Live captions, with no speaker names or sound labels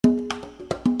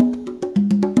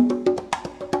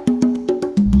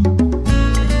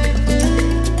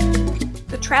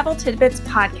Travel Tidbits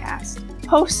podcast,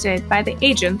 hosted by the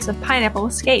agents of Pineapple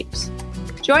Escapes.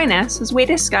 Join us as we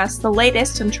discuss the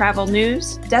latest in travel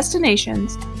news,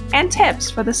 destinations, and tips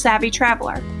for the savvy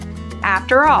traveler.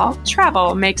 After all,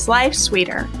 travel makes life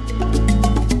sweeter.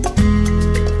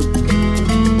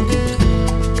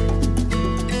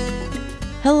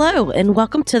 Hello, and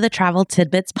welcome to the Travel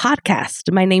Tidbits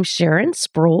podcast. My name's Sharon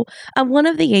Sproul. I'm one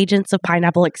of the agents of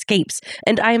Pineapple Escapes,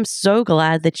 and I am so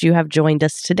glad that you have joined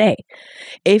us today.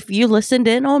 If you listened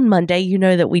in on Monday, you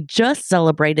know that we just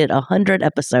celebrated 100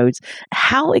 episodes.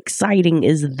 How exciting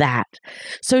is that?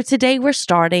 So today we're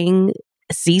starting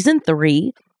season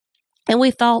 3. And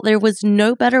we thought there was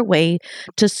no better way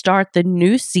to start the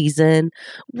new season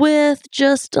with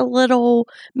just a little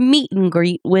meet and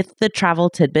greet with the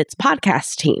Travel Tidbits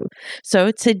podcast team.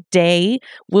 So today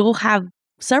we'll have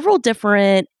several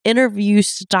different interview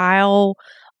style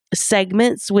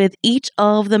segments with each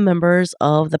of the members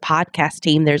of the podcast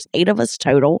team. There's 8 of us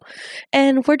total,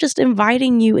 and we're just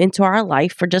inviting you into our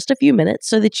life for just a few minutes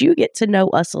so that you get to know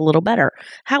us a little better.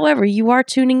 However, you are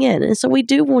tuning in, and so we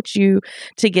do want you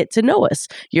to get to know us.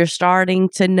 You're starting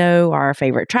to know our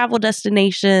favorite travel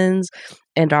destinations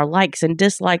and our likes and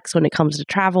dislikes when it comes to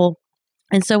travel.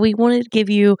 And so we wanted to give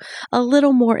you a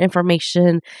little more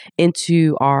information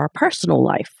into our personal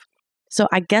life. So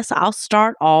I guess I'll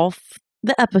start off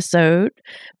the episode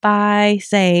by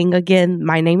saying, again,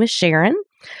 my name is Sharon.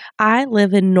 I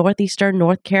live in northeastern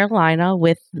North Carolina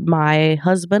with my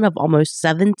husband of almost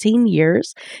 17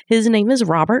 years. His name is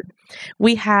Robert.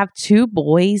 We have 2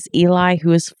 boys, Eli,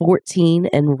 who is 14,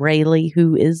 and Rayleigh,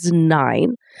 who is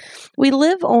 9. We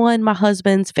live on my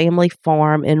husband's family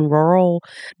farm in rural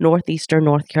northeastern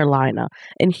North Carolina.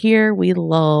 And here we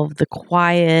love the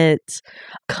quiet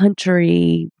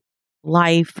country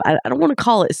life. I don't want to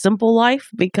call it simple life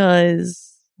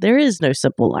because there is no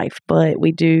simple life, but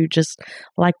we do just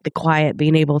like the quiet,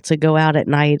 being able to go out at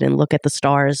night and look at the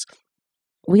stars.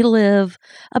 We live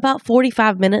about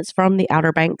 45 minutes from the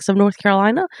Outer Banks of North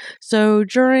Carolina. So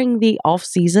during the off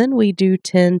season, we do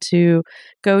tend to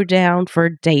go down for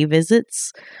day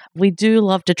visits. We do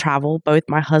love to travel, both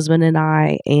my husband and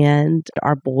I and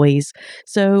our boys.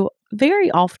 So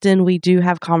very often we do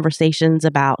have conversations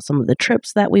about some of the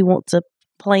trips that we want to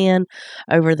plan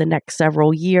over the next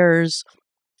several years.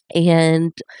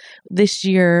 And this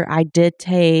year I did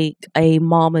take a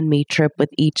mom and me trip with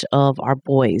each of our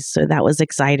boys. So that was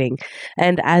exciting.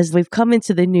 And as we've come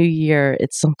into the new year,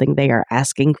 it's something they are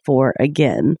asking for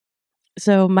again.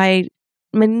 So my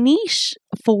niche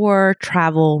for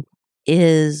travel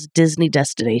is Disney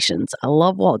destinations. I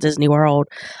love Walt Disney World.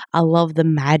 I love the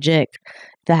magic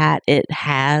that it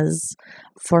has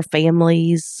for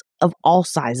families of all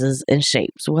sizes and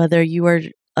shapes, whether you are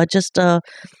just a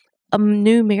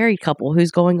new married couple who's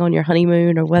going on your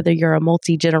honeymoon, or whether you're a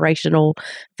multi-generational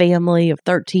family of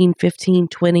 13, 15,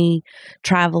 20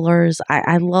 travelers.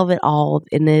 I love it all,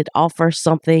 and it offers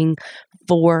something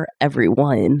for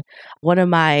everyone. One of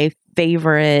my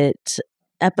favorite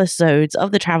episodes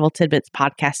of the Travel Tidbits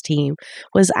podcast team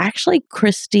was actually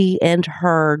Christy and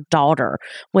her daughter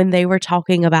when they were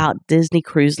talking about Disney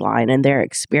Cruise Line and their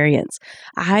experience.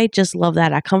 I just love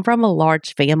that. I come from a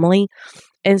large family,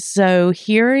 and so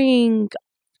hearing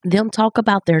them talk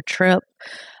about their trip,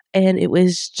 and it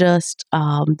was just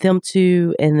them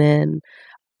 2, and then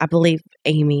I believe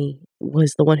Amy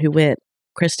was the one who went,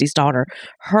 Christy's daughter.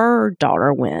 Her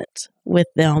daughter went with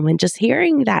them, and just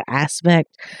hearing that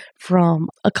aspect from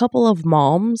a couple of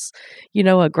moms,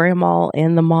 a grandma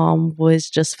and the mom, was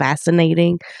just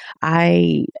fascinating.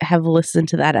 I have listened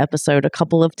to that episode a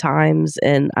couple of times,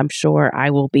 and I'm sure I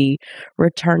will be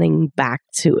returning back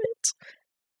to it.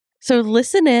 So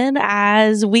listen in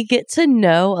as we get to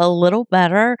know a little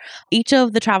better each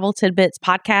of the Travel Tidbits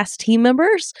podcast team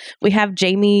members. We have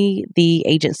Jamie, the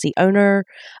agency owner,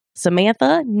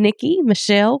 Samantha, Nikki,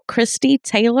 Michelle, Christy,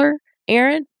 Taylor,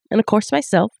 Aaron, and of course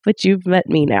myself, but you've met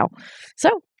me now. So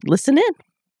listen in.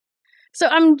 So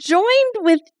I'm joined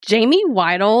with Jamie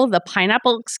Weidel, the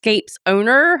Pineapple Escapes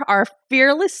owner, our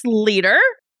fearless leader,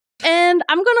 and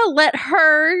I'm going to let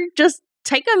her just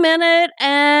take a minute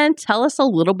and tell us a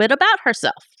little bit about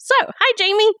herself. So, hi,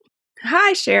 Jamie.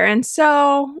 Hi, Sharon.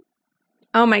 Oh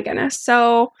my goodness.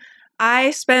 So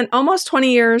I spent almost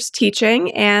 20 years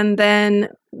teaching, and then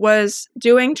was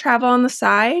doing travel on the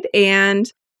side,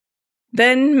 and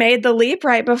then made the leap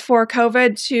right before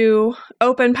COVID to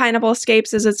open Pineapple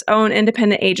Escapes as its own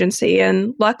independent agency.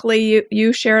 And luckily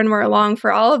you Sharon, were along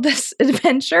for all of this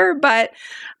adventure, but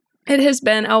it has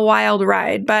been a wild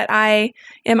ride. But I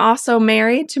am also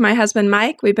married to my husband,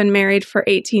 Mike. We've been married for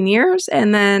 18 years.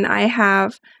 And then I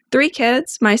have 3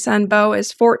 kids. My son Bo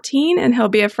is 14 and he'll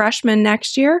be a freshman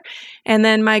next year. And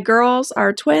then my girls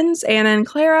are twins, Anna and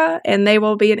Clara, and they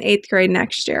will be in 8th grade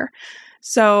next year.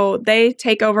 So they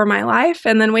take over my life.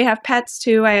 And then we have pets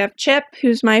too. I have Chip,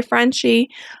 who's my Frenchie.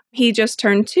 He just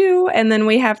turned 2. And then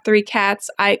we have 3 cats,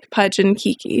 Ike, Pudge, and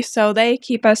Kiki. So they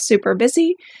keep us super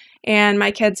busy. And my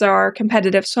kids are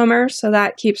competitive swimmers, so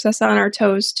that keeps us on our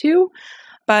toes too.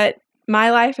 But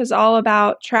my life is all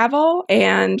about travel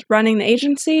and running the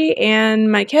agency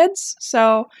and my kids.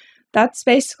 So that's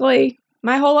basically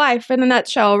my whole life in a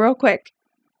nutshell, real quick.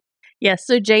 Yes,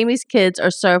 so Jamie's kids are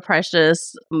so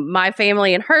precious. My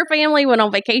family and her family went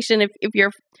on vacation. If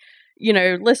you're,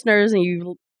 listeners and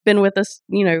you've been with us,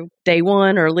 day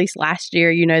one or at least last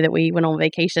year, you know that we went on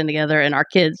vacation together and our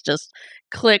kids just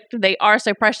clicked. They are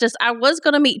so precious. I was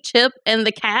going to meet Chip and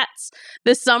the cats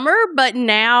this summer, but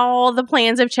now the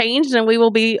plans have changed and we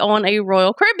will be on a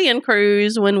Royal Caribbean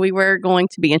cruise when we were going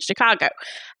to be in Chicago.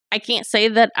 I can't say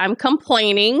that I'm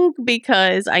complaining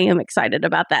because I am excited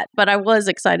about that, but I was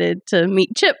excited to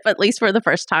meet Chip, at least for the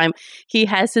first time. He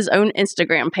has his own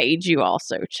Instagram page. You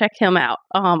also check him out.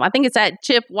 I think it's at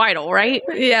Chip Whittle, right?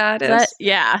 Yeah, it is.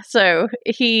 Yeah. So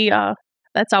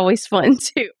that's always fun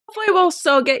too. Hopefully we'll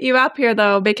still get you up here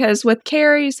though, because with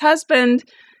Carrie's husband,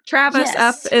 Travis,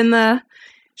 up in the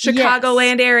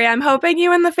Chicagoland area, I'm hoping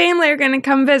you and the family are going to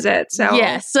come visit. So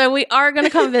yes, so we are going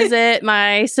to come visit.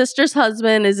 My sister's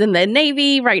husband is in the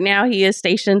Navy right now. He is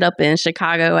stationed up in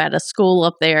Chicago at a school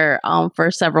up there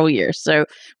for several years. So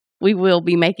we will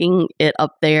be making it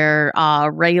up there.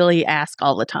 Rayleigh asks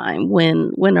all the time,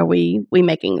 when are we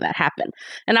making that happen?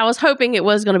 And I was hoping it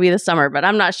was going to be this summer, but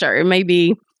I'm not sure. It may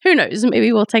be, who knows?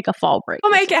 Maybe we'll take a fall break.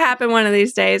 We'll make it happen one of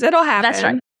these days. It'll happen. That's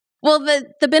right. Well,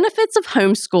 the benefits of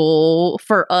homeschool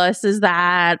for us is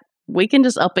that we can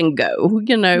just up and go. We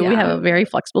have a very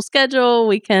flexible schedule.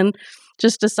 We can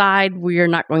just decide we are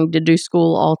not going to do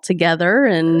school all together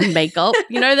and make up,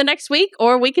 the next week,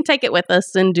 or we can take it with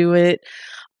us and do it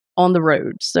on the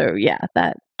road. So yeah,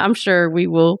 that I'm sure we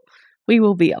will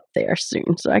be up there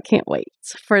soon. So I can't wait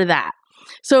for that.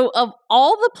 So of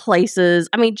all the places,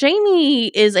 Jamie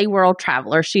is a world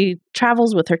traveler. She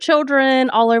travels with her children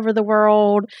all over the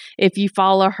world. If you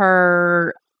follow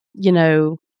her,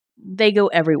 they go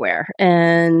everywhere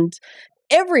and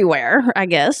everywhere, I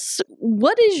guess.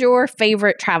 What is your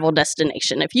favorite travel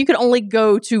destination? If you could only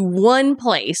go to one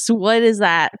place, what is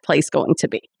that place going to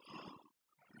be?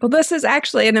 Well, this is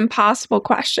actually an impossible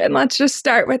question. Let's just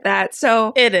start with that.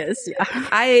 So it is. Yeah.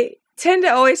 I tend to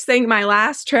always think my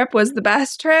last trip was the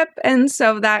best trip, and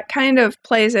so that kind of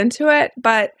plays into it.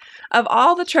 But of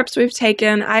all the trips we've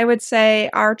taken, I would say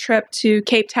our trip to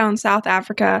Cape Town, South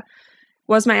Africa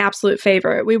was my absolute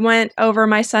favorite. We went over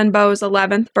my son Bo's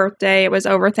 11th birthday. It was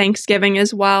over Thanksgiving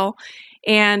as well.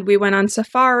 And we went on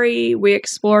safari. We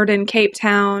explored in Cape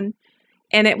Town,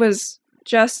 and it was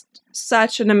just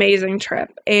such an amazing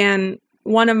trip. And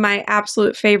one of my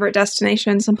absolute favorite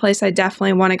destinations, and place I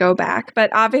definitely want to go back. But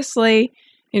obviously,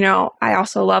 I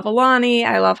also love Aulani.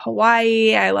 I love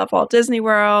Hawaii. I love Walt Disney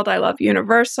World. I love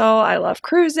Universal. I love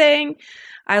cruising.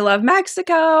 I love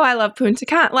Mexico. I love Punta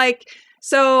Cana.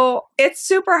 So it's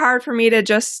super hard for me to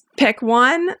just pick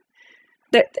one.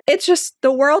 It's just,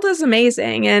 the world is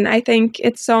amazing. And I think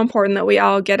it's so important that we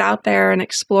all get out there and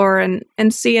explore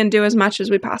and see and do as much as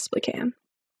we possibly can.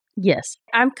 Yes.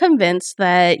 I'm convinced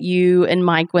that you and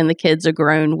Mike, when the kids are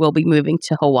grown, will be moving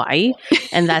to Hawaii,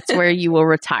 and that's where you will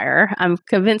retire. I'm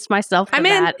convinced myself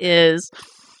that is,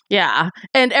 yeah.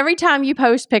 And every time you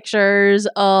post pictures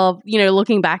of,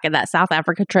 looking back at that South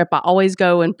Africa trip, I always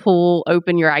go and pull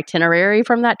open your itinerary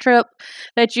from that trip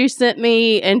that you sent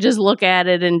me and just look at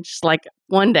it and just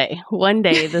one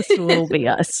day this will be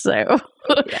us. So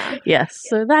yes,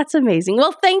 so that's amazing.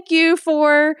 Well, thank you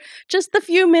for just the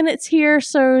few minutes here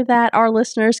so that our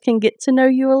listeners can get to know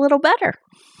you a little better.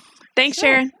 Thanks,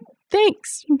 Sharon.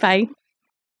 Thanks. Bye.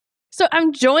 So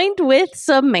I'm joined with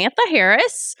Samantha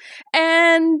Harris,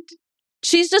 and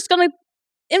she's just going to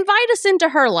invite us into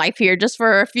her life here just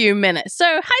for a few minutes. So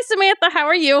hi, Samantha. How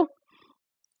are you?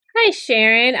 Hi,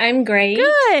 Sharon. I'm great.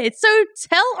 Good. So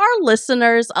tell our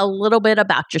listeners a little bit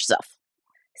about yourself.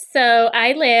 So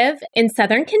I live in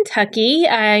Southern Kentucky.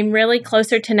 I'm really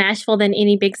closer to Nashville than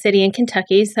any big city in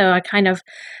Kentucky. So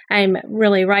I'm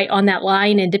really right on that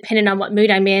line. And depending on what mood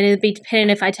I'm in, it'd be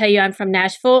dependent if I tell you I'm from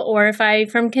Nashville or if I'm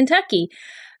from Kentucky.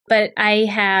 But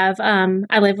I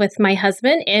live with my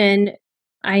husband, and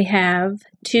I have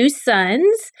 2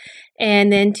 sons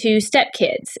and then 2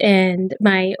 stepkids. And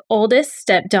my oldest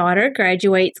stepdaughter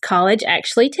graduates college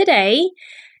actually today.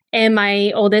 And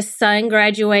my oldest son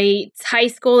graduates high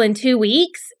school in 2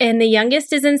 weeks, and the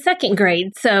youngest is in second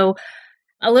grade. So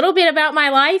a little bit about my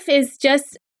life is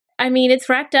just, it's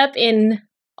wrapped up in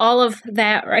all of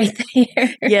that right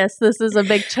there. Yes, this is a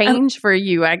big change for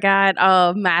you. I got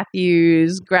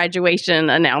Matthew's graduation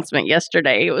announcement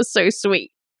yesterday. It was so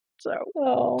sweet.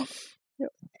 So,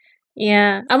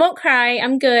 yeah, I won't cry.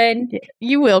 I'm good.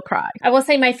 You will cry. I will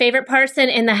say my favorite person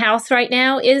in the house right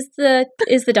now is the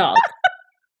dog.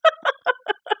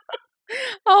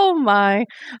 Oh my.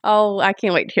 Oh, I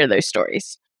can't wait to hear those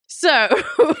stories. So,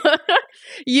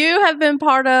 you have been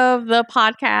part of the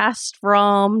podcast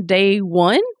from day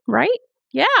one, right?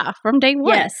 Yeah, from day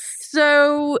one. Yes.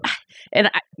 So,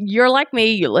 you're like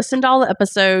me, you listened to all the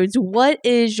episodes. What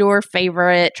is your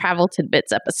favorite Travel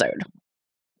Tidbits episode?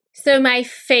 So my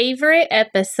favorite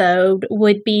episode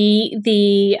would be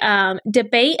the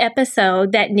debate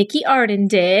episode that Nikki Arden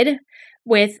did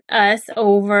with us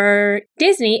over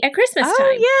Disney at Christmas time.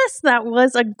 Oh, yes, that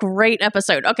was a great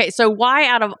episode. Okay, so why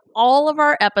out of all of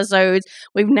our episodes,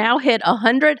 we've now hit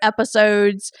 100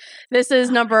 episodes. This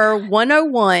is number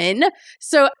 101.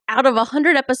 So out of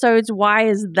 100 episodes, why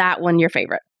is that one your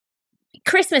favorite?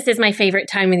 Christmas is my favorite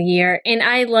time of the year, and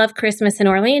I love Christmas in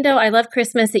Orlando. I love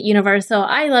Christmas at Universal.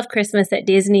 I love Christmas at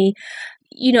Disney.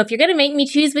 If you're going to make me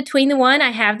choose between the one, I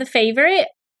have the favorite.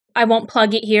 I won't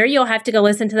plug it here. You'll have to go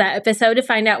listen to that episode to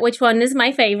find out which one is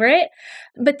my favorite.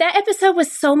 But that episode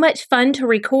was so much fun to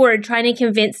record, trying to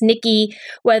convince Nikki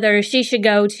whether she should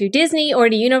go to Disney or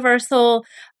to Universal.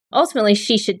 Ultimately,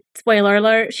 she should, spoiler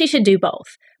alert, she should do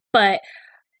both. But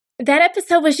that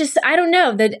episode was just, I don't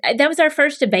know, that was our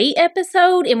first debate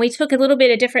episode, and we took a little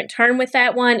bit of different turn with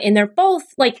that one, and they're both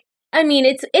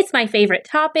it's my favorite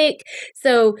topic.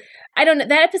 So I don't know.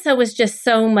 That episode was just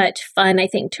so much fun, I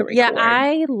think, to record. Yeah,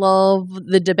 I love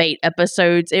the debate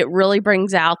episodes. It really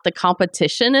brings out the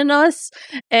competition in us.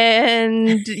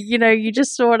 And, you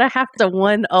just sort of have to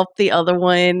one up the other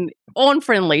one on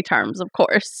friendly terms, of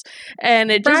course.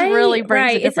 And it just really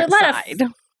brings a different side.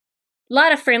 A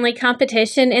lot of friendly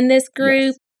competition in this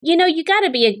group. Yes. You got to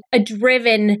be a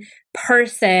driven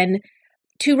person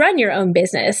to run your own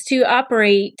business, to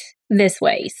operate this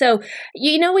way. So,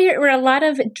 we're a lot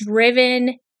of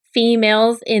driven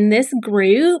females in this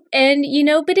group, and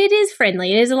but it is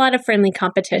friendly. It is a lot of friendly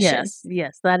competition.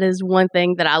 Yes, that is one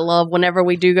thing that I love whenever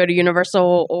we do go to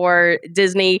Universal or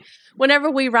Disney.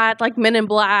 Whenever we ride like Men in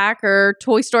Black or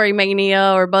Toy Story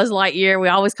Mania or Buzz Lightyear, we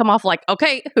always come off like,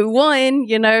 okay, who won?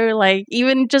 Even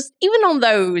on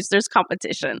those, there's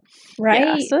competition. Right.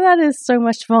 Yeah, so that is so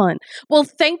much fun. Well,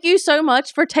 thank you so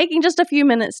much for taking just a few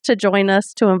minutes to join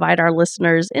us to invite our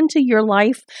listeners into your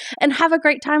life, and have a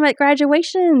great time at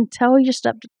graduation. Tell your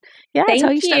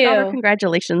stepdaughter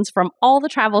congratulations from all the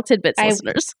Travel Tidbits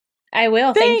listeners. I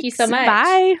will. Thanks. Thank you so much.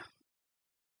 Bye.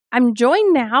 I'm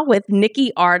joined now with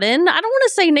Nikki Arden. I don't want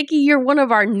to say, Nikki, you're one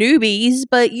of our newbies,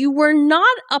 but you were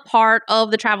not a part of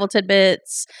the Travel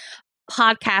Tidbits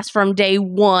podcast from day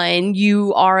one.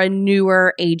 You are a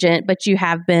newer agent, but you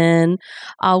have been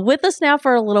with us now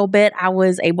for a little bit. I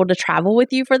was able to travel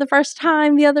with you for the first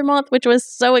time the other month, which was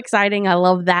so exciting. I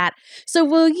love that. So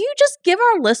will you just give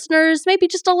our listeners maybe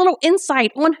just a little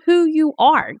insight on who you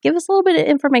are? Give us a little bit of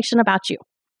information about you.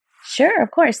 Sure,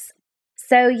 of course.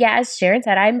 So as Sharon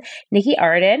said, I'm Nikki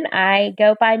Arden. I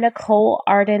go by Nicole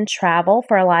Arden Travel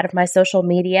for a lot of my social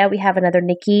media. We have another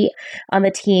Nikki on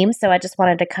the team, so I just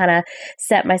wanted to kind of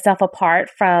set myself apart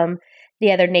from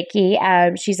the other Nikki.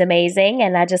 She's amazing,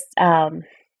 and I just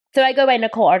so I go by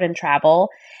Nicole Arden Travel.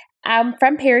 I'm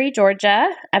from Perry,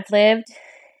 Georgia. I've lived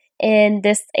in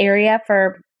this area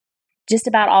for just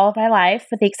about all of my life,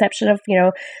 with the exception of,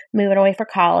 moving away for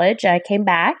college. I came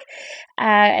back.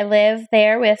 I live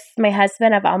there with my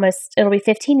husband of it'll be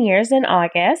 15 years in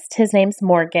August. His name's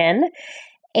Morgan.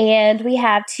 And we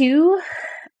have two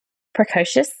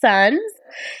precocious sons.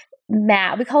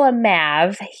 We call him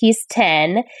Mav. He's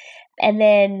 10. And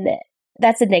then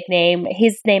that's a nickname.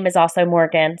 His name is also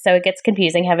Morgan. So it gets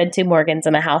confusing having two Morgans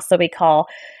in the house. So we call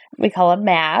him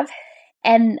Mav.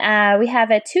 And we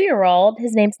have a 2-year-old.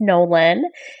 His name's Nolan.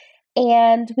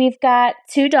 And we've got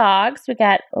 2 dogs. We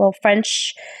got a little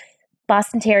French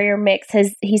Boston Terrier mix.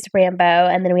 He's Rambo.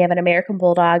 And then we have an American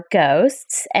Bulldog,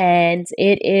 Ghost. And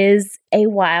it is a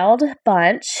wild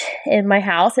bunch in my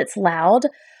house. It's loud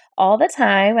all the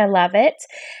time. I love it.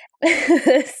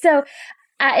 So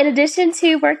in addition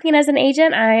to working as an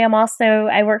agent, I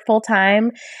work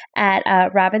full-time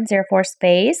at Robins Air Force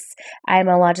Base. I'm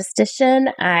a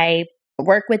logistician. I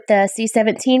work with the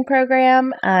C-17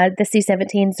 program. The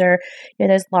C-17s are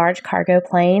those large cargo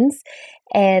planes.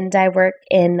 And I work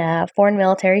in foreign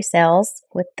military sales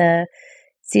with the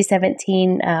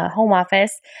C17 home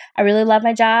office. I really love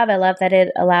my job. I love that it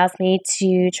allows me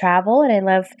to travel, and I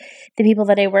love the people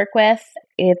that I work with.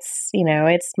 It's,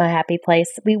 it's my happy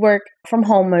place. We work from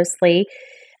home mostly,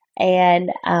 and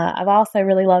I've also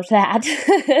really loved that.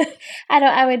 I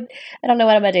don't know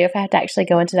what I'm gonna do if I have to actually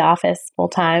go into the office full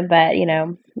time, but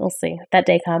we'll see if that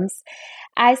day comes.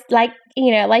 I like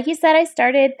you said, I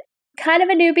started kind of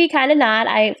a newbie, kind of not.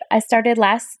 I started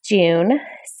last June,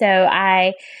 so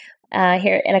I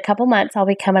here in a couple months I'll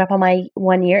be coming up on my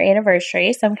 1-year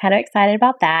anniversary, so I'm kind of excited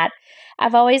about that.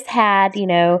 I've always had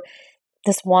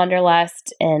this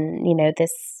wanderlust and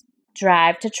this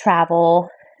drive to travel,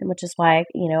 which is why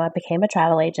I became a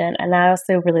travel agent, and I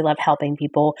also really love helping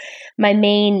people. My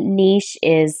main niche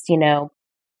is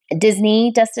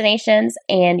Disney destinations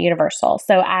and Universal.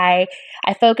 So I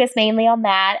focus mainly on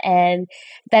that, and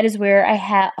that is where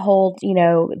I hold,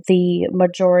 the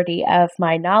majority of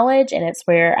my knowledge, and it's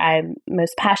where I'm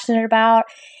most passionate about.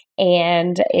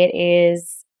 And it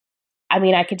is,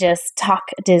 I could just talk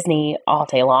Disney all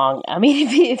day long.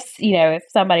 If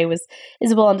somebody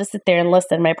is willing to sit there and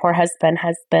listen, my poor husband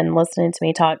has been listening to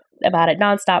me talk about it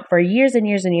nonstop for years and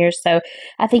years and years. So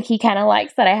I think he kind of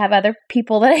likes that I have other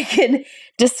people that I can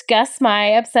discuss my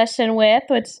obsession with,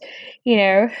 which,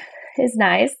 is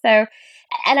nice. So,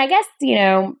 and I guess,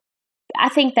 I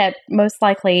think that most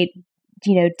likely,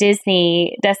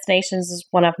 Disney destinations is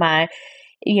one of my,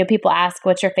 people ask,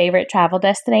 what's your favorite travel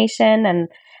destination? And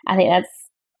I think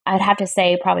I'd have to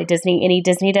say probably any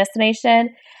Disney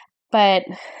destination, but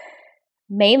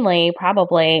mainly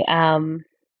probably,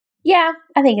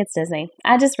 I think it's Disney.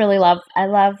 I just really love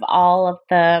all of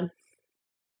the,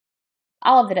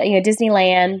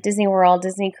 Disneyland, Disney World,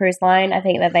 Disney Cruise Line. I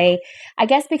think that I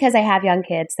guess because I have young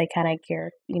kids, they kind of gear,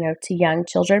 to young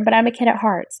children, but I'm a kid at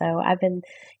heart. So I've been,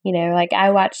 I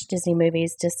watch Disney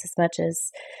movies just as much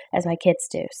as my kids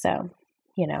do. So,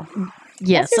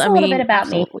 yes, that's just a little bit about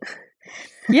absolutely.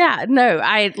 Me. Yeah, no,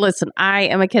 I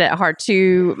am a kid at heart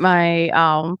too. My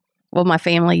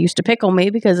family used to pick on me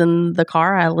because in the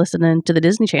car I listened to the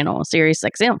Disney Channel on Sirius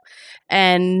XM,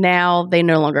 and now they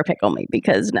no longer pick on me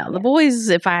because now the boys,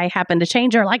 if I happen to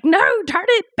change, are like, "No, turn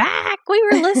it back. We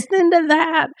were listening to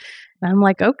that." And I'm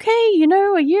like, "Okay,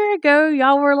 a year ago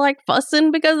y'all were like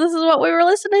fussing because this is what we were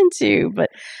listening to," but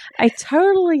I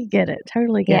totally get it.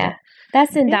 Totally get it.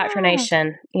 That's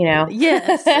indoctrination,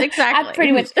 Yes,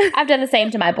 exactly. I've done the same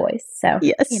to my boys. So,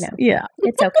 yes, yeah.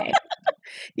 It's okay.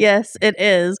 Yes, it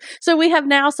is. So we have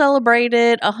now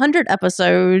celebrated 100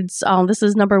 episodes. This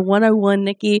is number 101,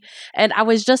 Nikki. And I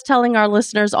was just telling our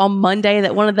listeners on Monday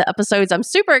that one of the episodes I'm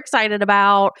super excited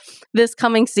about this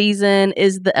coming season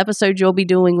is the episode you'll be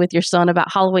doing with your son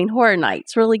about Halloween Horror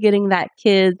Nights, really getting that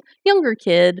younger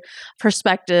kid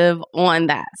perspective on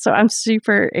that. So I'm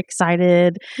super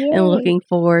excited and looking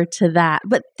forward to that.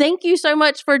 But thank you so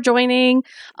much for joining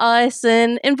us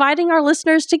and inviting our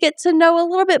listeners to get to know a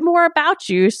little bit more about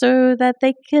you so that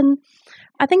they can,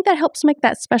 I think that helps make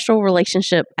that special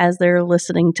relationship as they're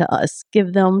listening to us,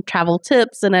 give them travel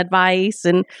tips and advice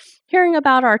and hearing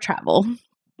about our travel.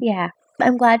 Yeah,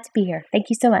 I'm glad to be here. Thank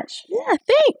you so much. Yeah,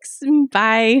 thanks.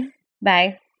 Bye.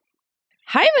 Bye.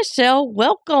 Hi, Michelle.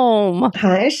 Welcome.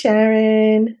 Hi,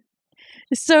 Sharon.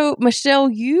 So, Michelle,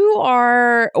 you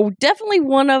are definitely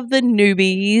one of the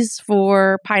newbies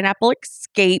for Pineapple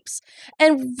Escapes,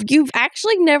 and you've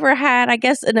actually never had, I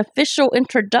guess, an official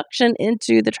introduction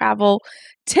into the Travel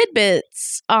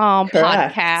Tidbits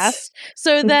podcast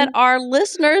so that our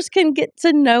listeners can get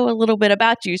to know a little bit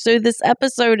about you. So this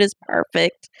episode is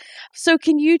perfect. So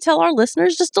can you tell our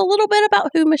listeners just a little bit about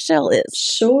who Michelle is?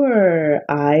 Sure.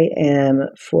 I am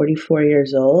 44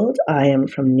 years old. I am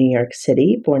from New York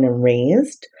City, born and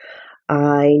raised.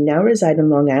 I now reside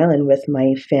in Long Island with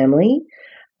my family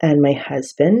and my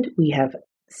husband. We have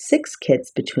 6 kids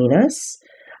between us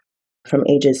from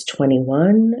ages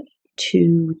 21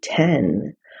 to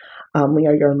 10. We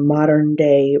are your modern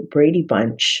day Brady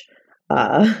Bunch.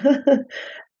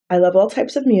 I love all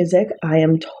types of music. I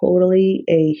am totally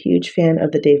a huge fan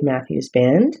of the Dave Matthews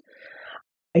Band.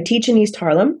 I teach in East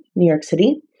Harlem, New York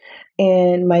City,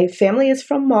 and my family is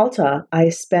from Malta. I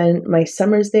spent my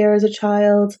summers there as a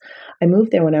child. I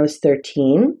moved there when I was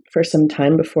 13 for some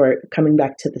time before coming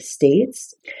back to the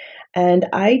States. And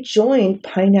I joined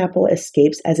Pineapple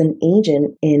Escapes as an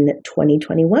agent in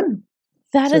 2021.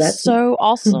 That is so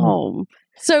awesome. Mm-hmm.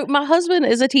 So my husband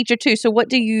is a teacher too. So what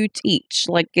do you teach?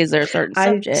 Like, is there a certain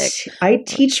subject? I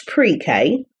teach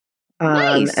pre-K.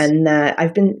 Nice. And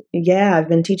I've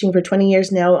been teaching for 20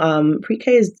 years now.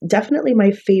 Pre-K is definitely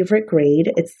my favorite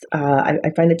grade. It's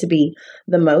I find it to be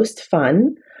the most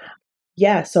fun.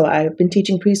 Yeah, so I've been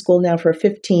teaching preschool now for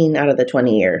 15 out of the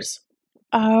 20 years.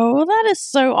 Oh, that is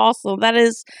so awesome. That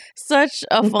is such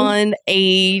a fun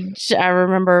age. I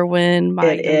remember when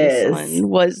my youngest son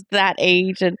was that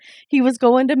age and he was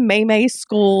going to May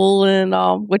school and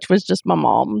which was just my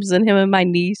mom's, and him and my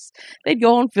niece. They'd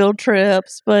go on field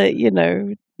trips, but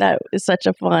that is such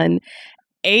a fun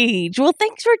age. Well,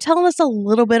 thanks for telling us a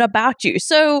little bit about you.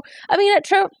 So, I mean,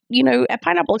 at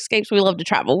Pineapple Escapes, we love to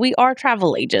travel. We are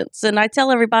travel agents. And I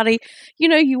tell everybody,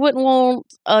 you wouldn't want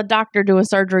a doctor doing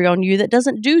surgery on you that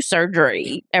doesn't do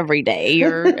surgery every day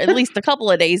or at least a couple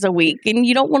of days a week. And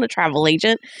you don't want a travel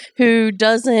agent who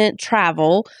doesn't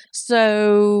travel.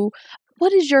 So,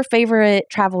 what is your favorite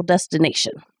travel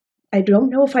destination? I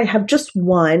don't know if I have just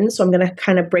one, so I'm going to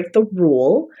kind of break the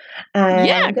rule.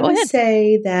 Yeah, I'm going to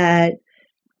say that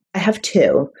I have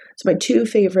two. So my two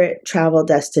favorite travel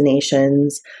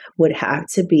destinations would have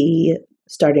to be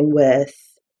starting with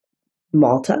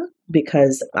Malta,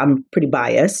 because I'm pretty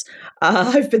biased.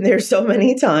 I've been there so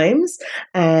many times,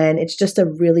 and it's just a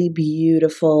really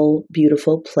beautiful,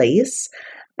 beautiful place.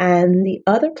 And the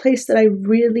other place that I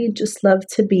really just love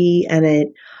to be, and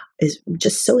it is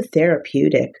just so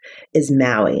therapeutic, is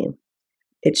Maui.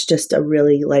 It's just a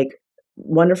really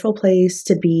wonderful place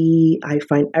to be. I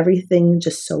find everything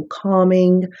just so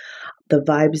calming. The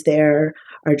vibes there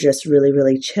are just really,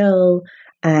 really chill,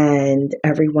 and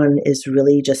everyone is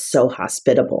really just so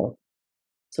hospitable.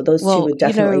 So those two would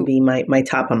definitely be my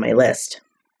top on my list.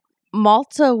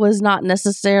 Malta was not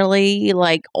necessarily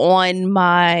on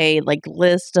my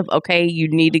list of, okay, you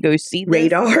need to go see this.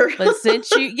 Radar. But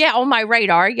since on my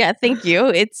radar. Yeah, thank you.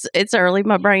 It's early.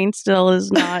 My brain still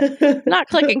is not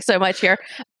clicking so much here.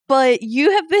 But you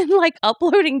have been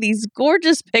uploading these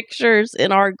gorgeous pictures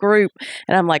in our group.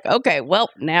 And I'm like, okay, well,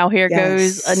 now here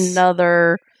goes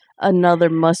another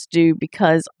must do,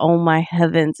 because oh my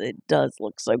heavens, it does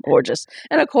look so gorgeous.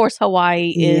 And of course, Hawaii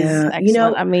is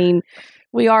excellent. I mean,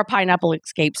 we are Pineapple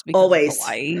Escapes because always. of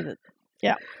Hawaii.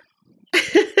 Yeah.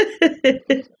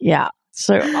 Yeah.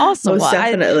 So awesome. Most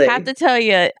definitely. I have to tell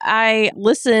you, I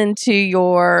listened to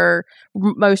your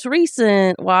most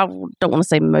recent, I don't want to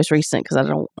say most recent because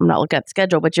I'm not looking at the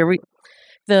schedule, but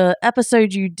the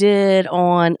episode you did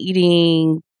on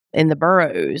eating in the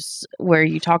boroughs, where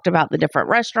you talked about the different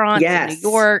restaurants in New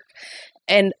York.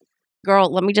 And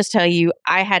girl, let me just tell you,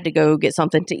 I had to go get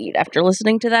something to eat after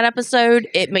listening to that episode.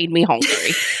 It made me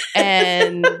hungry.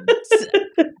 And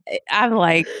I'm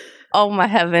like, oh my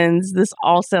heavens, this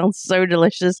all sounds so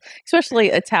delicious, especially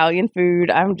Italian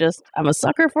food. I'm a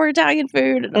sucker for Italian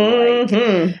food.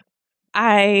 And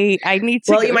I'm I need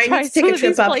to. Well, you might need to take a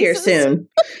trip up here soon.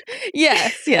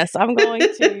 Yes, I'm going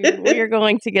to. We are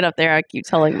going to get up there. I keep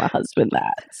telling my husband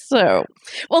that. So,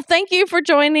 well, thank you for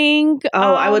joining.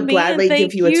 I would gladly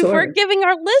give you a tour. Thank you for giving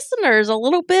our listeners a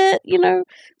little bit, to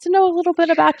know a little bit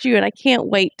about you. And I can't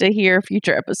wait to hear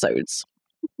future episodes.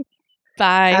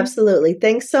 Bye. Absolutely.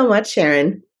 Thanks so much,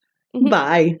 Sharon.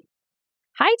 Bye.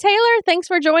 Hi, Taylor. Thanks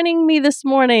for joining me this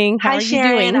morning. How are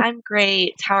Sharon. You doing? I'm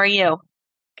great. How are you?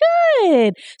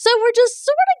 Good. So we're just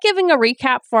sort of giving a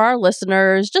recap for our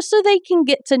listeners just so they can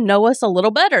get to know us a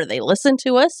little better. They listen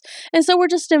to us. And so we're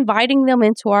just inviting them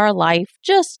into our life,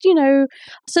 just,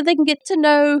 so they can get to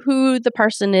know who the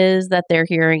person is that they're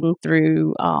hearing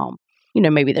through,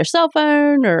 maybe their cell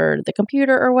phone or the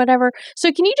computer or whatever.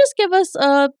 So can you just give us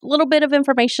a little bit of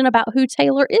information about who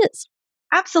Taylor is?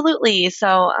 Absolutely.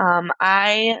 So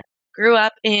I grew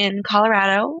up in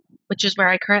Colorado, which is where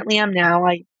I currently am now.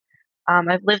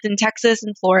 I've lived in Texas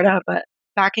and Florida, but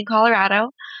back in Colorado,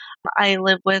 I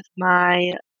live with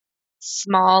my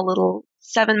small little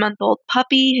 7-month-old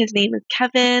puppy. His name is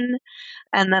Kevin.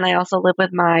 And then I also live with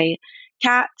my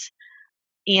cat.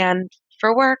 And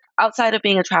for work, outside of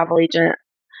being a travel agent,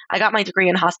 I got my degree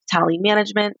in hospitality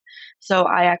management. So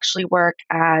I actually work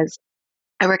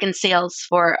in sales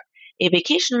for a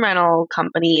vacation rental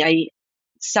company. I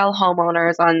sell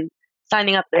homeowners on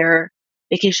signing up their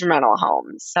vacation rental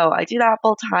homes. So I do that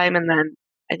full time, and then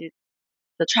I do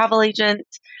the travel agent,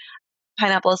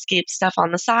 Pineapple Escapes stuff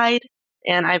on the side.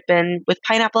 And I've been with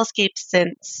Pineapple Escapes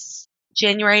since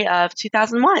January of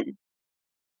 2001.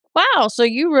 Wow. So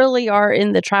you really are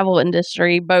in the travel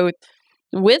industry, both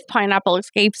with Pineapple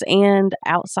Escapes and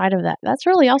outside of that. That's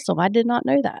really awesome. I did not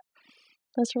know that.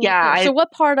 That's really cool. So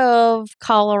what part of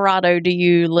Colorado do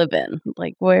you live in?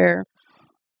 Where?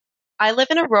 I live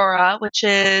in Aurora, which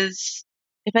is,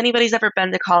 if anybody's ever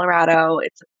been to Colorado,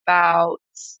 it's about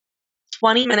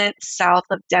 20 minutes south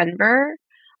of Denver.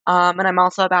 And I'm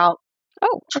also about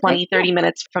 30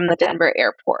 minutes from the Denver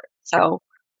airport. So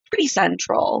pretty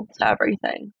central to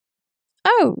everything.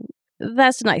 Oh,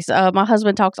 That's nice. My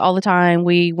husband talks all the time.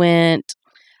 We went,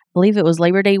 I believe it was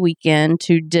Labor Day weekend,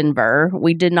 to Denver.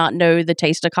 We did not know the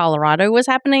Taste of Colorado was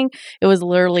happening. It was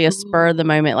literally a spur of the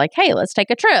moment, like, hey, let's take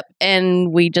a trip.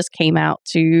 And we just came out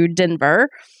to Denver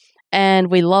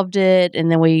and we loved it. And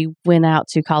then we went out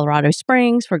to Colorado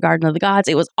Springs for Garden of the Gods.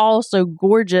 It was all so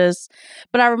gorgeous.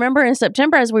 But I remember in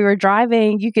September, as we were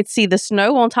driving, you could see the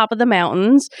snow on top of the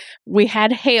mountains. We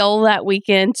had hail that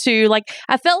weekend too. Like,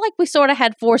 I felt like we sort of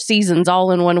had 4 seasons all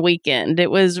in one weekend.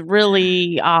 It was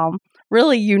really,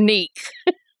 really unique.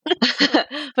 But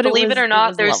Believe it or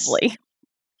not, there's lovely.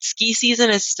 Ski season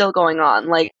is still going on.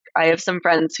 Like, I have some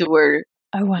friends who were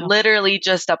literally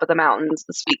just up at the mountains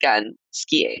this weekend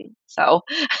skiing. So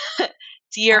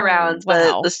it's year round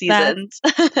the seasons.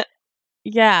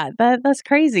 Yeah, that's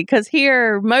crazy, because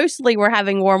here mostly we're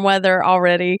having warm weather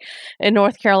already in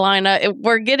North Carolina.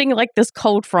 We're getting like this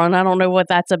cold front. I don't know what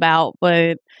that's about,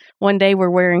 but one day we're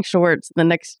wearing shorts, the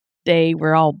next day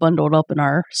we're all bundled up in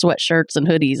our sweatshirts and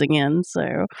hoodies again.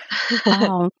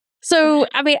 So,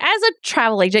 I mean, as a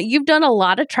travel agent, you've done a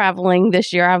lot of traveling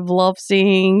this year. I've loved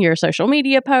seeing your social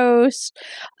media posts.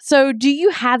 So, do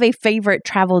you have a favorite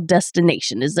travel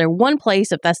destination? Is there one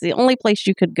place, if that's the only place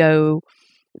you could go,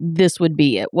 this would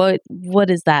be it? What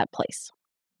is that place?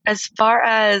 As far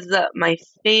as my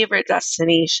favorite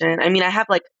destination, I mean, I have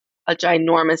like a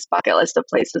ginormous bucket list of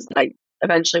places that I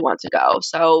eventually want to go.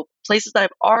 So, places that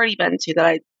I've already been to that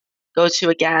I go to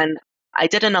again, I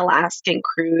did an Alaskan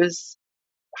cruise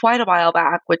quite a while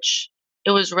back, which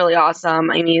it was really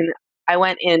awesome. I mean, I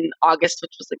went in August,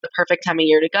 which was like the perfect time of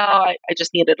year to go. I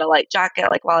just needed a light jacket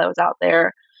like while I was out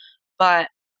there, but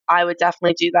I would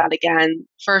definitely do that again.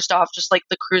 First off, just like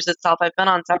the cruise itself, I've been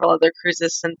on several other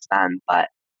cruises since then, but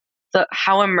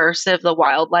how immersive the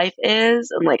wildlife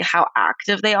is and like how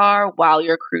active they are while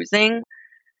you're cruising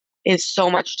is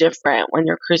so much different when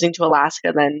you're cruising to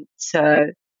Alaska than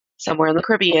to somewhere in the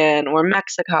Caribbean or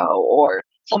Mexico or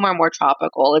somewhere more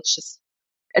tropical. It's just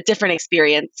a different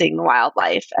experience seeing the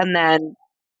wildlife. And then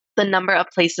the number of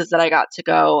places that I got to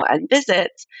go and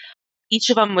visit, each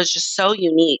of them was just so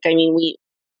unique. I mean, we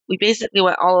basically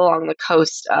went all along the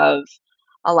coast of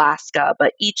Alaska,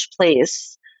 but each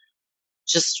place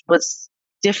just was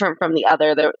different from the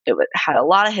other. It had a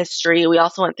lot of history. We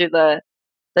also went through the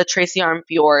Tracy Arm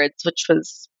Fjords, which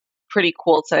was pretty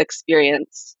cool to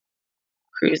experience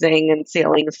cruising and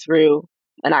sailing through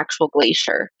an actual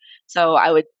glacier. So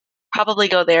I would probably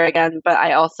go there again, but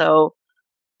I also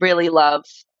really love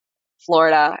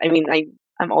Florida. I mean,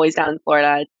 I'm always down in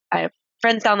Florida. I have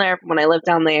friends down there from when I lived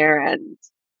down there, and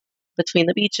between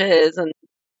the beaches and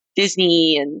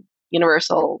Disney and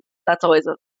Universal, that's always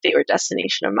a favorite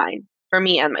destination of mine for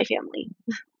me and my family.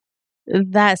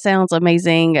 That sounds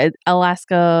amazing.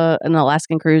 Alaska, an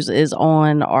Alaskan cruise is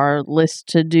on our list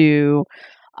to do.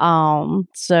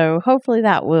 So hopefully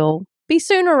that will be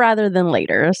sooner rather than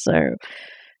later. So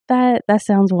that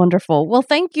sounds wonderful. Well,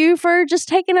 thank you for just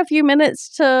taking a few minutes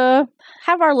to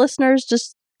have our listeners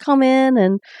just come in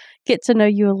and get to know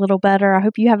you a little better. I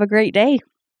hope you have a great day.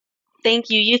 Thank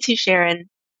you. You too, Sharon.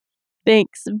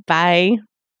 Thanks. Bye.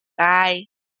 Bye.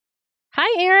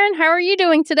 Hi, Erin. How are you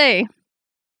doing today?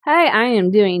 Hi, I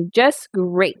am doing just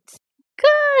great.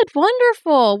 Good.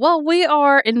 Wonderful. Well, we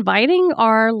are inviting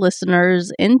our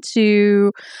listeners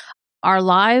into our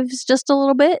lives just a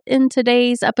little bit in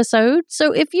today's episode.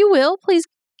 So if you will, please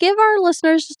give our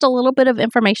listeners just a little bit of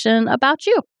information about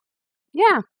you.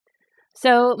 Yeah.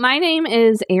 So my name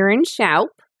is Erin Shoup,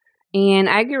 and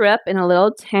I grew up in a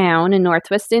little town in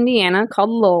Northwest Indiana called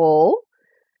Lowell.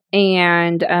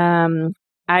 And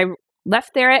I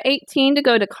left there at 18 to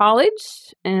go to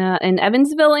college in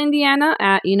Evansville, Indiana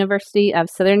at University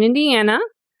of Southern Indiana,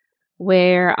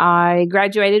 where I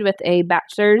graduated with a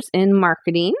bachelor's in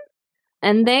marketing.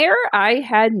 And there I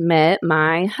had met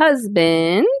my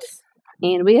husband,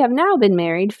 and we have now been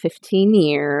married 15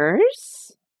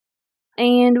 years.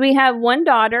 And we have one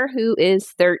daughter who is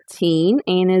 13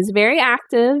 and is very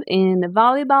active in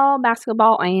volleyball,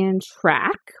 basketball, and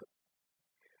track.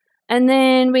 And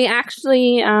then we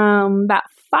actually, about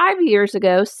 5 years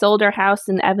ago, sold our house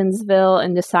in Evansville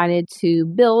and decided to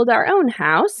build our own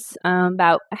house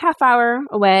about a half hour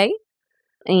away.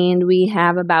 And we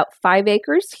have about 5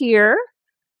 acres here.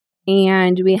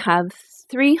 And we have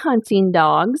 3 hunting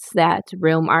dogs that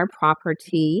roam our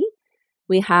property.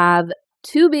 We have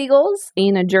 2 beagles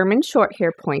and a German short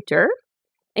hair pointer.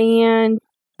 And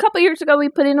a couple years ago, we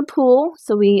put in a pool.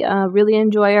 So we really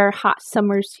enjoy our hot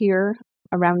summers here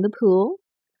around the pool.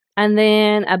 And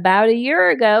then about a year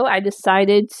ago, I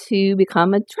decided to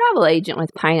become a travel agent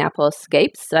with Pineapple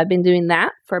Escapes. So I've been doing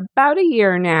that for about a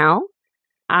year now.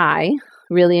 I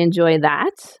really enjoy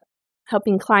that,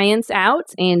 helping clients out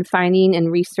and finding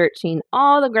and researching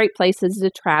all the great places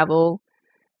to travel.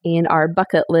 And our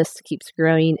bucket list keeps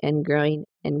growing and growing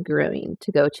and growing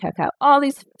to go check out all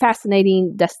these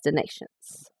fascinating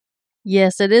destinations.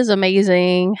 Yes, it is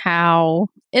amazing how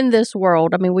in this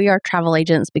world, I mean, we are travel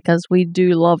agents because we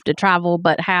do love to travel,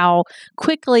 but how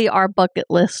quickly our bucket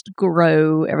list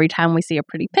grow every time we see a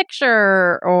pretty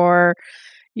picture or,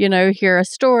 hear a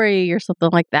story or something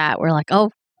like that. We're like, oh,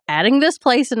 adding this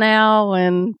place now.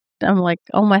 And I'm like,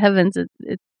 oh my heavens,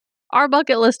 our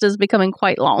bucket list is becoming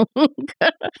quite long.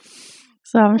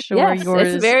 So I'm sure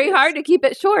yours. It's very hard to keep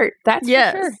it short. That's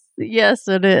for sure. Yes,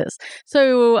 it is.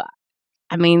 So,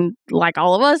 I mean, like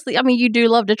all of us, you do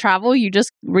love to travel. You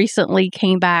just recently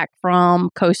came back from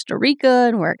Costa Rica,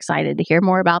 and we're excited to hear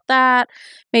more about that,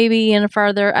 maybe in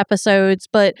further episodes.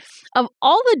 But of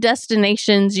all the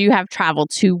destinations you have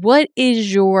traveled to, what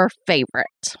is your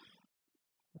favorite?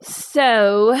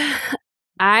 So,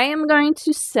 I am going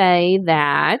to say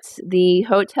that the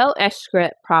Hotel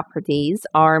Xcaret properties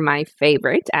are my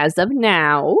favorite as of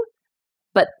now.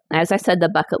 But as I said, the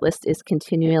bucket list is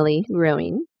continually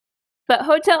growing. But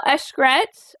Hotel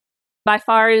Xcaret, by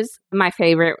far, is my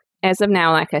favorite as of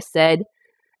now, like I said.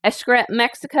 Xcaret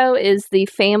Mexico is the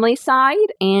family side,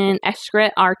 and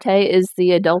Xcaret Arte is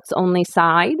the adults-only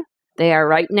side. They are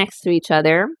right next to each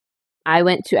other. I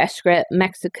went to Xcaret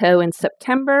Mexico in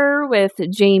September with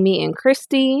Jamie and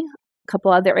Christy, a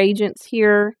couple other agents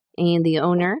here, and the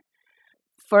owner,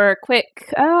 for a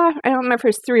quick, I don't remember if it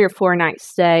was 3 or 4 night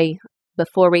stay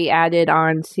before we added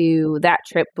on to that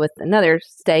trip with another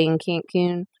stay in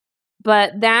Cancun.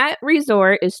 But that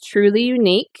resort is truly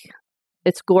unique.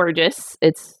 It's gorgeous.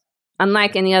 It's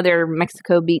unlike any other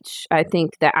Mexico beach, I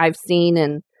think, that I've seen,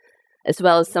 and as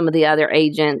well as some of the other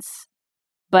agents.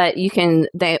 But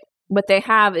what they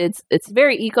have is it's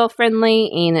very eco-friendly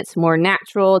and it's more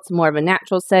natural. It's more of a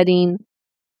natural setting.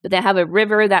 But they have a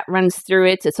river that runs through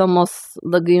it. It's almost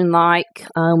lagoon-like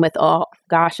with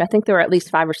I think there were at least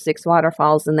 5 or 6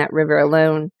 waterfalls in that river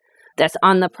alone that's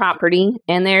on the property.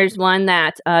 And there's one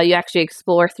that you actually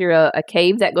explore through a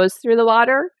cave that goes through the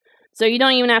water. So you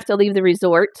don't even have to leave the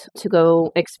resort to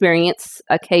go experience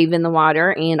a cave in the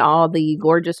water and all the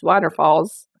gorgeous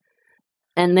waterfalls.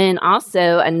 And then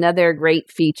also another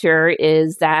great feature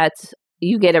is that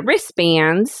you get a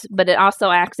wristband, but it also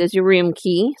acts as your room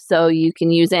key. So you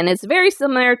can use it. And it's very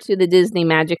similar to the Disney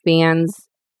Magic Bands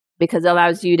because it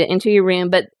allows you to enter your room.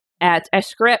 But at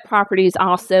Xcaret properties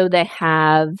also, they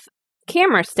have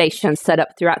camera stations set up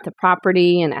throughout the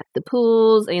property and at the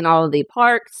pools and all of the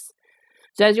parks.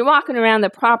 So as you're walking around the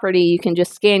property, you can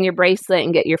just scan your bracelet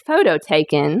and get your photo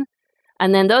taken.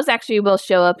 And then those actually will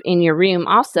show up in your room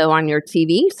also on your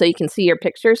TV, so you can see your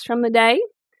pictures from the day.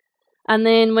 And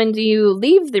then when you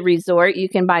leave the resort, you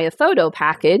can buy a photo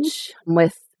package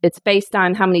it's based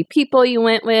on how many people you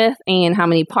went with and how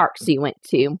many parks you went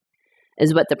to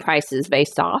is what the price is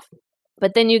based off.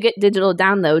 But then you get digital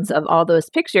downloads of all those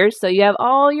pictures, so you have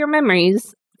all your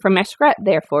memories from Xcaret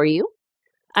there for you.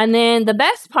 And then the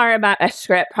best part about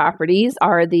Xcaret properties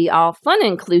are the all fun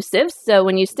inclusives. So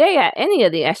when you stay at any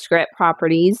of the Xcaret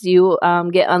properties, you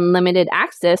get unlimited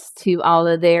access to all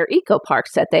of their eco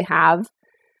parks that they have.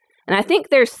 And I think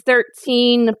there's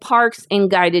 13 parks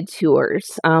and guided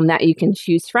tours that you can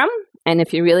choose from. And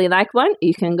if you really like one,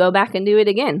 you can go back and do it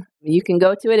again. You can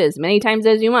go to it as many times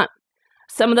as you want.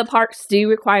 Some of the parks do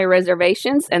require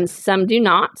reservations and some do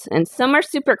not. And some are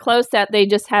super close that they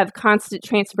just have constant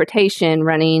transportation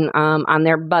running on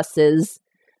their buses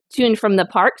to and from the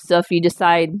park. So if you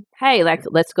decide, hey,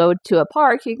 let's go to a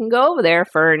park, you can go over there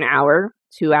for an hour,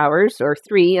 2 hours, or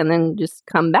 3, and then just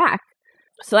come back.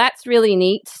 So that's really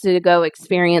neat to go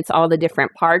experience all the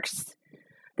different parks.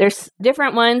 There's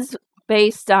different ones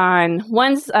based on,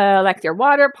 one's like their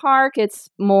water park. It's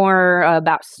more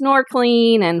about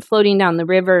snorkeling and floating down the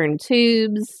river in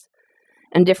tubes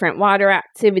and different water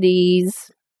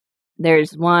activities.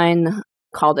 There's one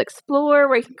called Explore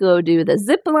where you can go do the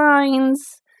zip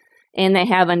lines, and they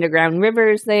have underground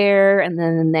rivers there, and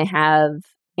then they have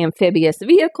amphibious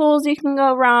vehicles you can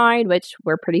go ride, which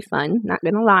were pretty fun, not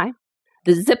gonna lie.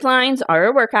 The zip lines are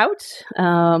a workout.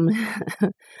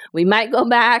 We might go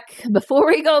back. Before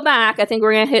we go back, I think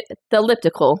we're going to hit the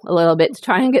elliptical a little bit to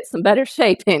try and get some better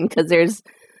shape in, because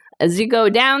as you go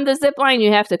down the zip line,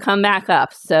 you have to come back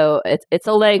up. So it's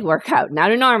a leg workout,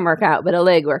 not an arm workout, but a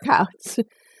leg workout.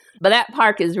 But that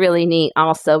park is really neat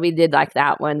also. We did like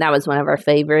that one. That was one of our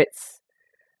favorites.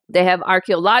 They have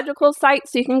archaeological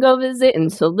sites you can go visit in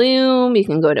Tulum. You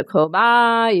can go to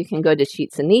Coba. You can go to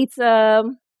Chichen Itza.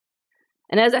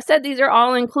 And as I said, these are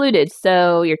all included.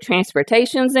 So your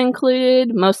transportation's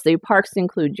included. Most of the parks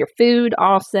include your food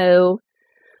also.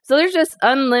 So there's just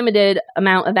unlimited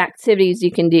amount of activities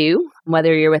you can do,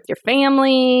 whether you're with your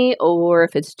family or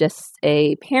if it's just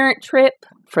a parent trip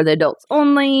for the adults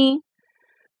only.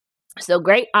 So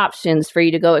great options for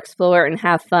you to go explore and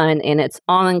have fun, and it's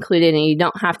all included, and you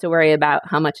don't have to worry about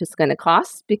how much it's going to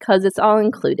cost because it's all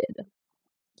included.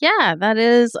 Yeah, that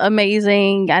is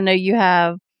amazing. I know you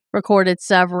have recorded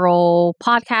several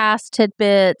podcast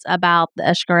tidbits about the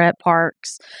Xcaret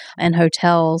parks and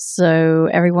hotels, so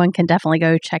everyone can definitely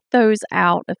go check those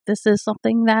out if this is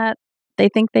something that they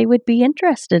think they would be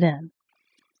interested in.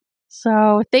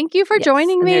 So thank you for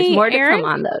joining me, There's more to Erin.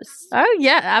 come on those. Oh,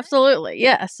 yeah, absolutely.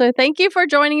 Yeah. So thank you for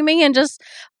joining me and just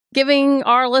giving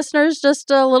our listeners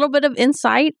just a little bit of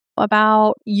insight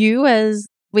about you as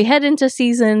we head into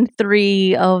season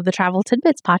 3 of the Travel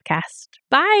Tidbits podcast.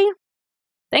 Bye.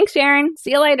 Thanks, Sharon.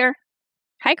 See you later.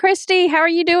 Hi, Christy. How are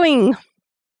you doing?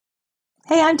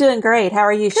 Hey, I'm doing great. How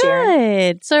are you, Sharon?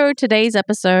 Good. So today's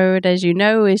episode, as you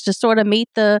know, is just sort of meet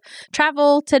the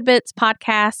Travel Tidbits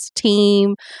podcast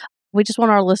team. We just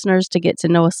want our listeners to get to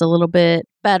know us a little bit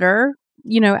better,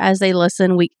 as they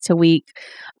listen week to week,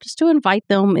 just to invite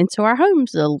them into our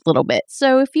homes a little bit.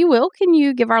 So if you will, can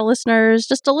you give our listeners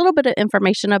just a little bit of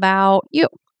information about you?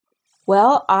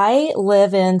 Well, I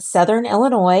live in Southern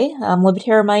Illinois. Lived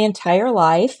here my entire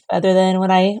life, other than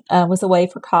when I was away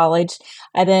for college.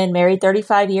 I've been married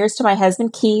 35 years to my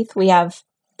husband, Keith. We have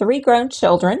 3 grown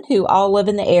children who all live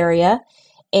in the area,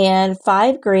 and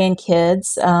 5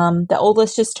 grandkids. The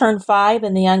oldest just turned 5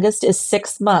 and the youngest is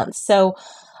 6 months. So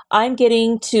I'm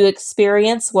getting to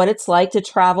experience what it's like to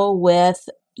travel with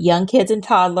young kids and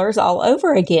toddlers all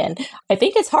over again. I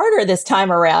think it's harder this time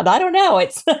around. I don't know.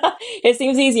 It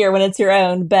seems easier when it's your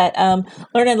own, but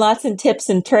learning lots of tips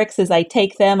and tricks as I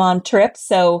take them on trips.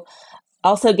 So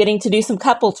also getting to do some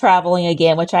couple traveling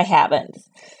again, which I haven't.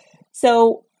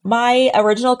 So my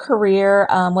original career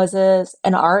was as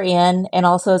an RN and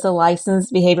also as a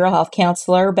licensed behavioral health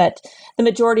counselor, but the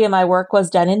majority of my work was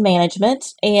done in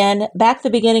management. And back at the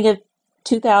beginning of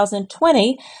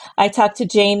 2020, I talked to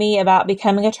Jamie about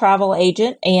becoming a travel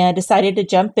agent and decided to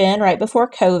jump in right before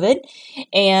COVID.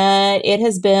 And it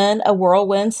has been a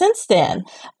whirlwind since then.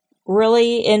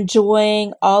 Really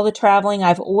enjoying all the traveling.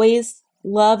 I've always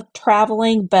loved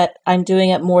traveling, but I'm doing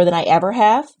it more than I ever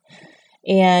have.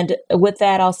 And with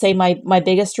that, I'll say my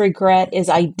biggest regret is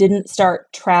I didn't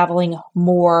start traveling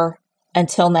more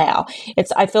until now.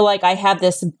 I feel like I have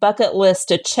this bucket list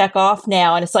to check off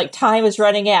now, and it's like time is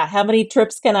running out. How many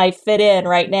trips can I fit in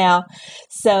right now?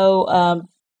 So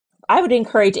I would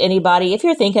encourage anybody, if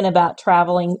you're thinking about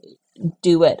traveling,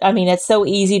 do it. I mean, it's so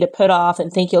easy to put off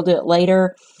and think you'll do it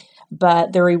later,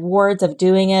 but the rewards of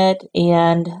doing it,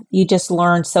 and you just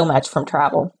learn so much from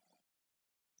travel.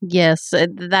 Yes,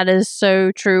 that is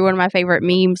so true. One of my favorite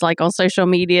memes, like on social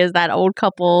media, is that old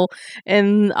couple,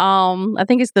 and I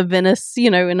think it's the Venice,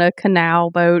 in a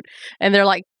canal boat, and they're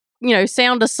like,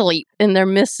 sound asleep, and they're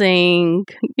missing,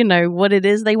 what it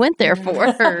is they went there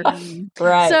for.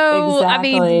 Right. So, exactly. I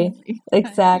mean,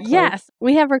 exactly. Yes,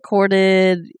 we have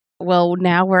recorded. Well,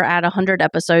 now we're at 100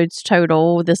 episodes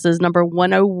total. This is number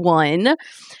 101,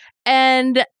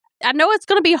 and I know it's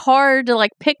going to be hard to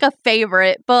pick a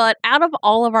favorite, but out of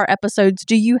all of our episodes,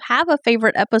 do you have a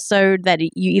favorite episode that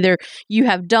you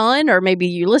have done, or maybe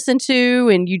you listened to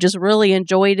and you just really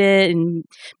enjoyed it, and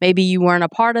maybe you weren't a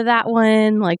part of that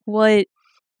one?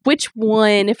 Which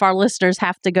one, if our listeners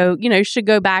have to go, should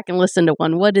go back and listen to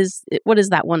one? What is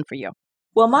that one for you?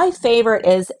 Well, my favorite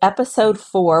is episode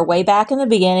 4, way back in the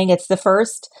beginning. It's the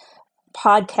first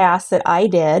podcast that I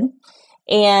did.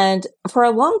 And for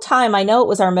a long time, I know it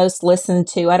was our most listened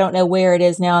to. I don't know where it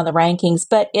is now in the rankings,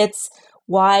 but it's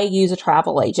why use a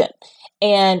travel agent.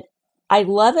 And I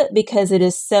love it because it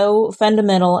is so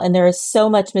fundamental, and there is so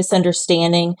much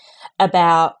misunderstanding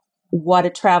about what a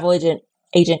travel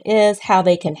agent is, how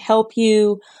they can help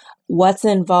you, what's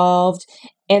involved.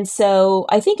 And so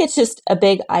I think it's just a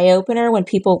big eye-opener when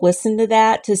people listen to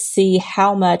that, to see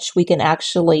how much we can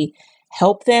actually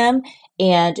help them.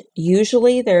 And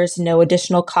usually there's no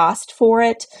additional cost for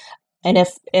it. And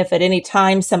if at any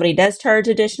time somebody does charge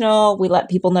additional, we let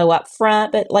people know up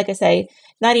front. But like I say,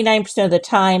 99% of the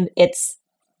time,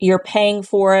 you're paying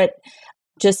for it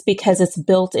just because it's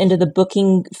built into the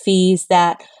booking fees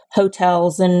that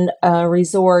hotels and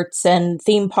resorts and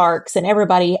theme parks and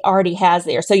everybody already has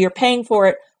there. So you're paying for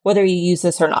it whether you use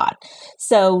this or not.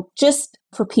 So just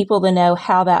for people to know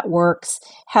how that works,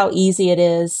 how easy it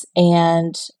is,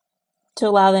 and to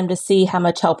allow them to see how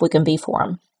much help we can be for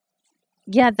them.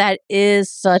 Yeah, that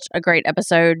is such a great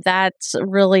episode. That's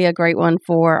really a great one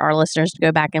for our listeners to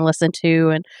go back and listen to,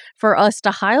 and for us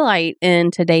to highlight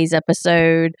in today's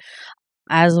episode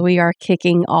as we are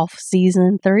kicking off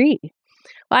season 3.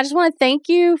 Well, I just want to thank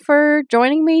you for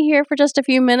joining me here for just a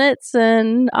few minutes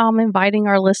and inviting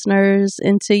our listeners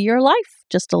into your life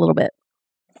just a little bit.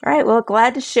 All right. Well,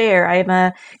 glad to share.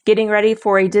 I'm getting ready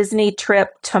for a Disney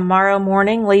trip tomorrow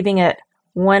morning, leaving at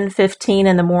 1:15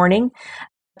 in the morning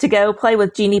to go play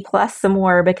with Genie Plus some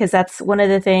more, because that's one of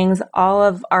the things. All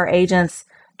of our agents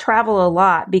travel a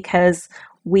lot because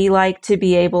we like to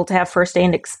be able to have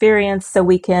firsthand experience so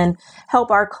we can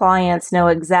help our clients know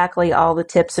exactly all the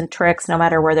tips and tricks no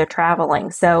matter where they're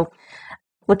traveling. So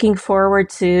looking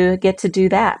forward to get to do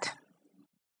that.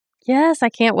 Yes, I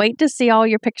can't wait to see all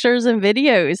your pictures and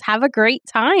videos. Have a great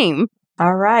time.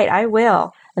 All right, I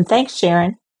will. And thanks,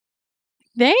 Sharon.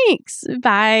 Thanks.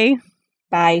 Bye.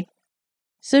 Bye.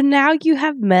 So now you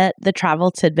have met the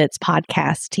Travel Tidbits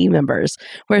podcast team members.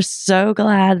 We're so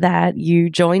glad that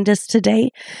you joined us today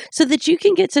so that you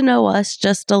can get to know us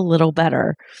just a little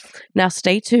better. Now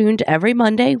stay tuned. Every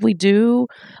Monday we do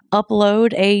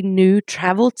upload a new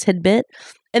travel tidbit.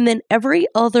 And then every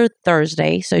other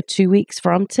Thursday, so 2 weeks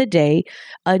from today,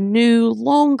 a new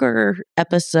longer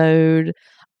episode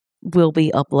will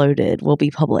be uploaded, will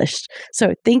be published.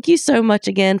 So thank you so much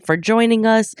again for joining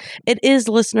us. It is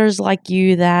listeners like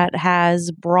you that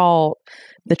has brought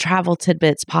the Travel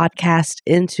Tidbits podcast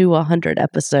into 100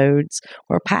 episodes,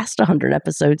 or past 100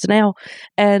 episodes now.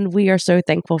 And we are so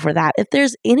thankful for that. If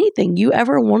there's anything you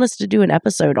ever want us to do an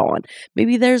episode on,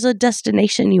 maybe there's a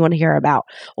destination you want to hear about,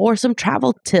 or some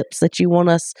travel tips that you want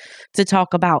us to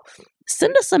talk about,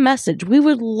 send us a message. We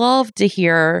would love to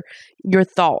hear your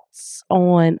thoughts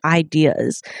on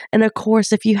ideas. And of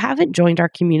course, if you haven't joined our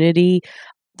community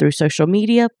through social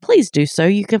media, please do so.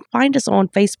 You can find us on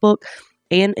Facebook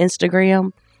and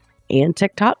Instagram and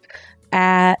TikTok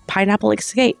at Pineapple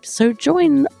Escape. So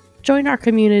join our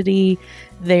community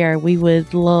there. We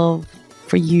would love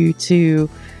for you to,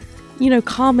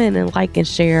 comment and like and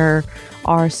share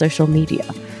our social media.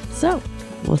 So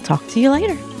we'll talk to you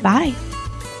later. Bye.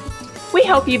 We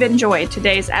hope you've enjoyed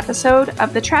today's episode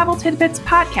of the Travel Tidbits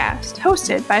podcast,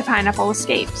 hosted by Pineapple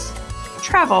Escapes.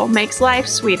 Travel makes life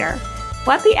sweeter.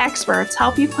 Let the experts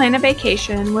help you plan a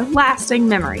vacation with lasting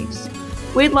memories.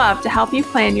 We'd love to help you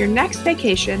plan your next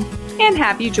vacation and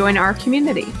have you join our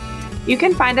community. You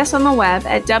can find us on the web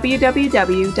at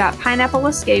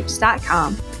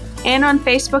www.pineappleescapes.com and on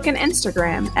Facebook and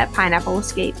Instagram at Pineapple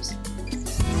Escapes.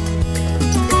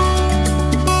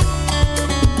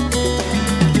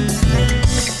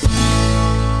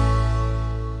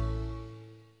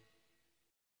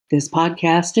 This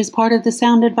podcast is part of the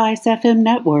Sound Advice FM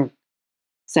network.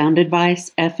 Sound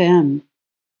Advice FM.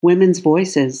 Women's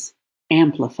voices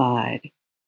amplified.